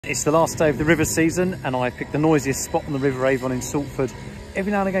It's the last day of the river season and I picked the noisiest spot on the River Avon in Saltford.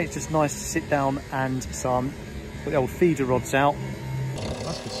 Every now and again it's just nice to sit down and put the old feeder rods out.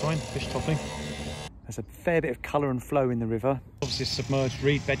 That's a good sign, fish topping. There's a fair bit of colour and flow in the river. Obviously a submerged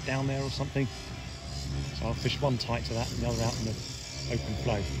reed bed down there or something. So I'll fish one tight to that and the other out in the open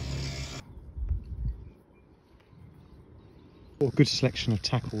flow. A good selection of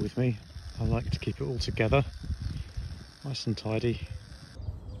tackle with me. I like to keep it all together, nice and tidy.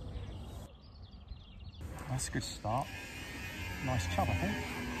 That's a good start. Nice chub, I think.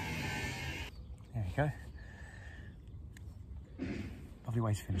 There we go. Lovely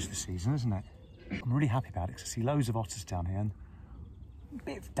way to finish the season, isn't it? I'm really happy about it because I see loads of otters down here and a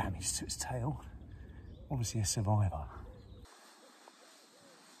bit of damage to its tail. Obviously a survivor.